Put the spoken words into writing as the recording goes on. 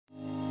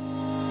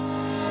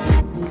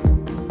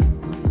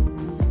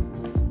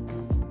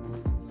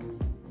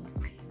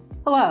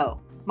Hello,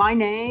 my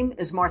name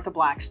is Martha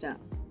Blackstone.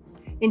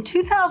 In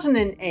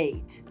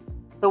 2008,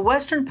 the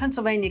Western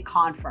Pennsylvania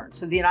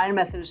Conference of the United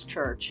Methodist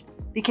Church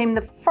became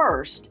the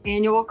first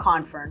annual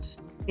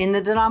conference in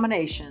the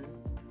denomination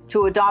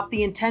to adopt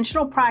the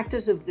intentional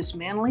practice of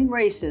dismantling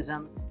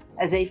racism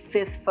as a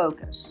fifth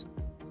focus.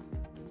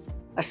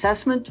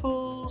 Assessment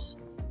tools,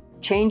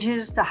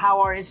 changes to how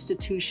our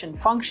institution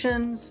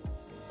functions,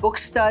 book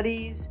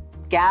studies,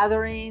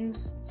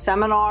 gatherings,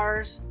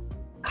 seminars,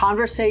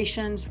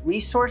 conversations,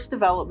 resource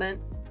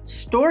development,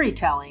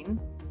 storytelling,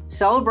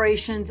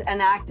 celebrations,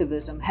 and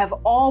activism have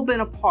all been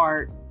a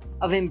part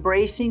of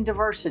embracing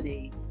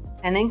diversity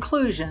and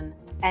inclusion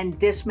and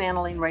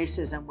dismantling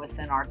racism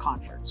within our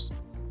conference.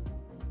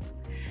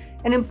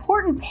 An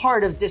important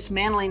part of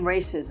dismantling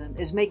racism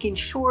is making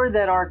sure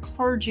that our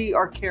clergy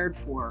are cared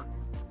for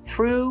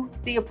through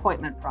the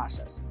appointment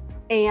process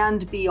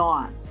and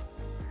beyond.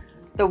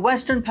 The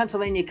Western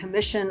Pennsylvania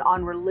Commission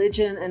on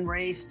Religion and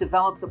Race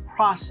developed the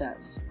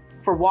process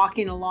for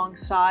walking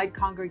alongside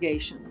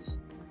congregations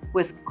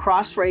with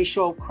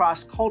cross-racial,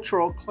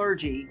 cross-cultural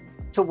clergy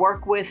to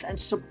work with and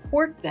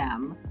support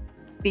them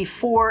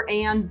before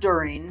and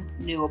during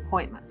new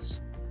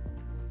appointments.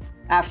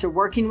 After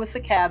working with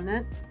the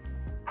cabinet,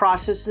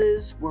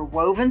 processes were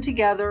woven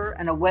together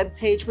and a web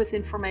page with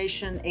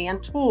information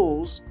and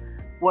tools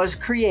was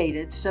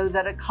created so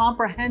that a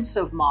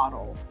comprehensive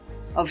model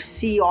of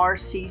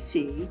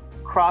CRCC,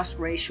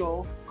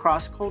 cross-racial,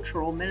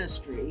 cross-cultural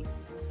ministry,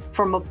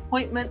 from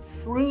appointment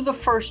through the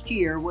first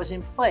year was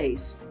in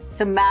place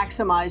to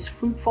maximize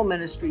fruitful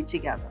ministry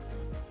together.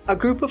 A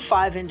group of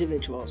 5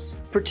 individuals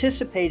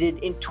participated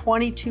in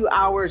 22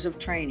 hours of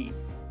training,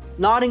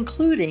 not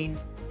including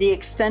the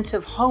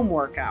extensive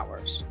homework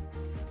hours.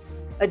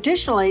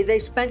 Additionally, they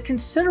spent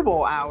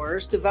considerable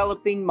hours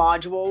developing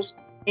modules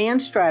and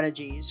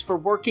strategies for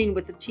working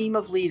with a team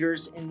of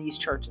leaders in these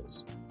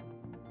churches.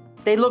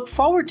 They look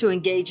forward to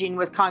engaging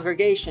with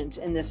congregations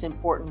in this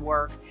important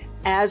work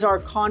as our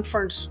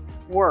conference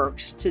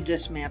works to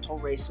dismantle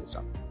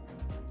racism.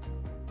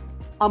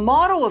 A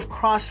model of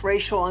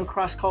cross-racial and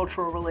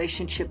cross-cultural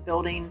relationship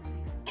building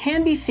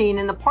can be seen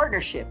in the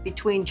partnership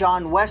between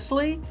John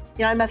Wesley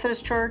United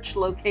Methodist Church,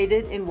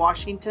 located in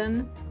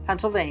Washington,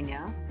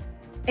 Pennsylvania,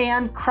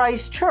 and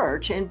Christ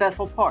Church in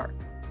Bethel Park.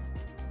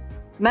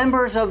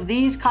 Members of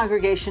these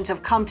congregations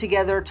have come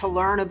together to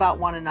learn about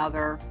one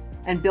another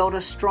and build a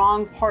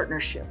strong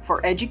partnership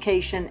for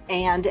education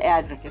and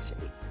advocacy.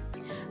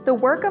 The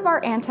work of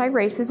our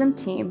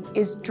anti-racism team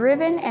is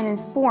driven and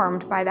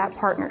informed by that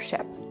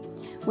partnership.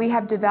 We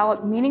have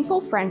developed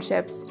meaningful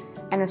friendships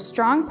and a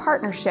strong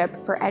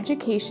partnership for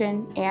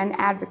education and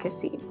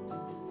advocacy.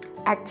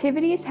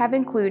 Activities have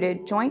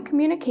included joint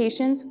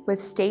communications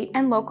with state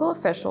and local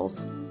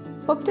officials,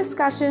 book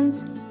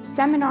discussions,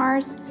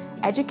 seminars,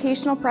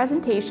 educational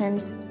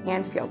presentations,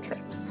 and field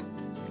trips.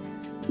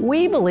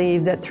 We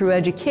believe that through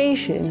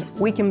education,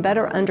 we can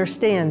better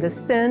understand the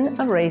sin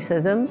of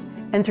racism,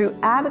 and through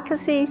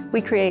advocacy,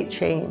 we create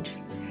change.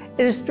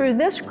 It is through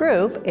this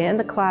group and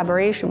the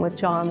collaboration with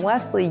John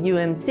Wesley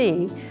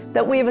UMC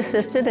that we have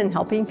assisted in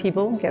helping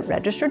people get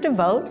registered to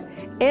vote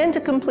and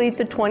to complete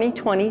the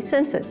 2020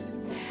 census.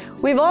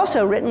 We've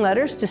also written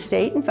letters to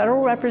state and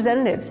federal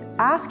representatives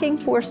asking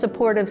for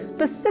support of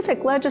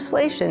specific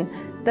legislation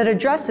that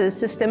addresses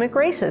systemic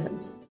racism.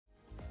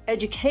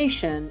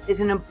 Education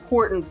is an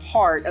important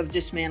part of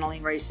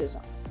dismantling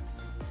racism.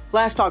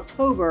 Last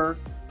October,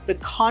 the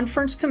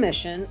Conference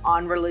Commission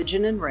on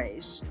Religion and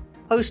Race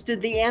hosted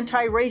the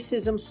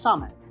Anti-Racism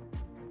Summit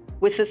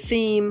with the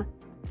theme,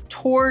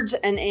 Towards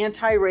an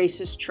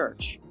Anti-Racist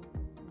Church,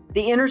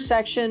 the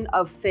intersection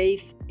of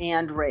faith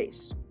and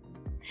race.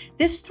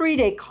 This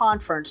 3-day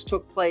conference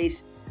took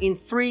place in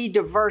 3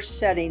 diverse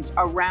settings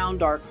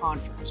around our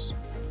conference.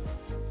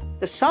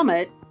 The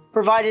summit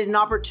provided an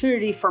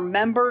opportunity for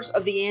members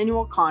of the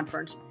annual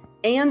conference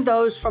and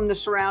those from the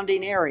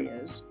surrounding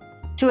areas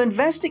to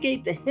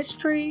investigate the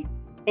history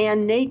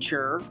and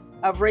nature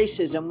of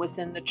racism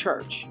within the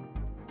church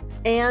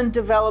and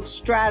develop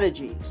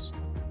strategies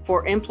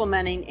for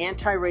implementing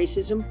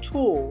anti-racism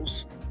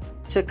tools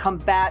to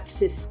combat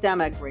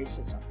systemic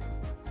racism.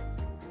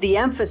 The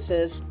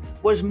emphasis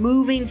was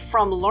moving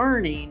from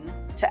learning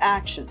to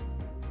action.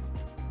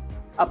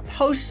 A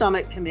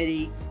post-summit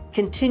committee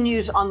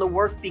continues on the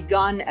work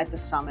begun at the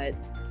summit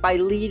by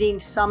leading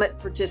summit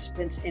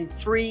participants in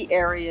 3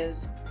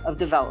 areas of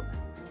development.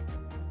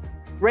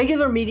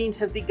 Regular meetings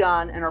have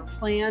begun and are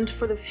planned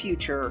for the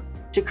future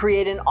to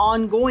create an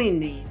ongoing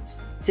means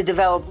to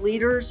develop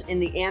leaders in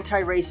the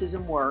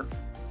anti-racism work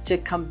to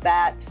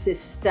combat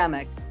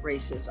systemic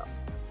racism.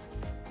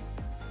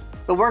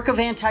 The work of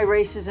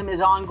anti-racism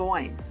is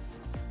ongoing.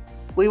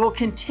 We will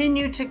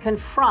continue to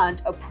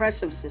confront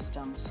oppressive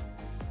systems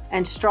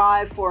and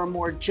strive for a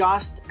more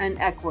just and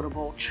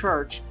equitable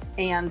church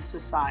and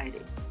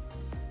society.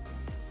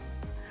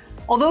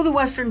 Although the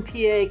Western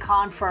PA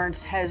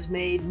Conference has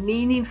made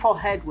meaningful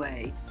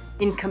headway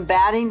in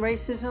combating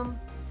racism,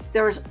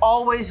 there is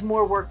always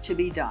more work to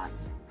be done.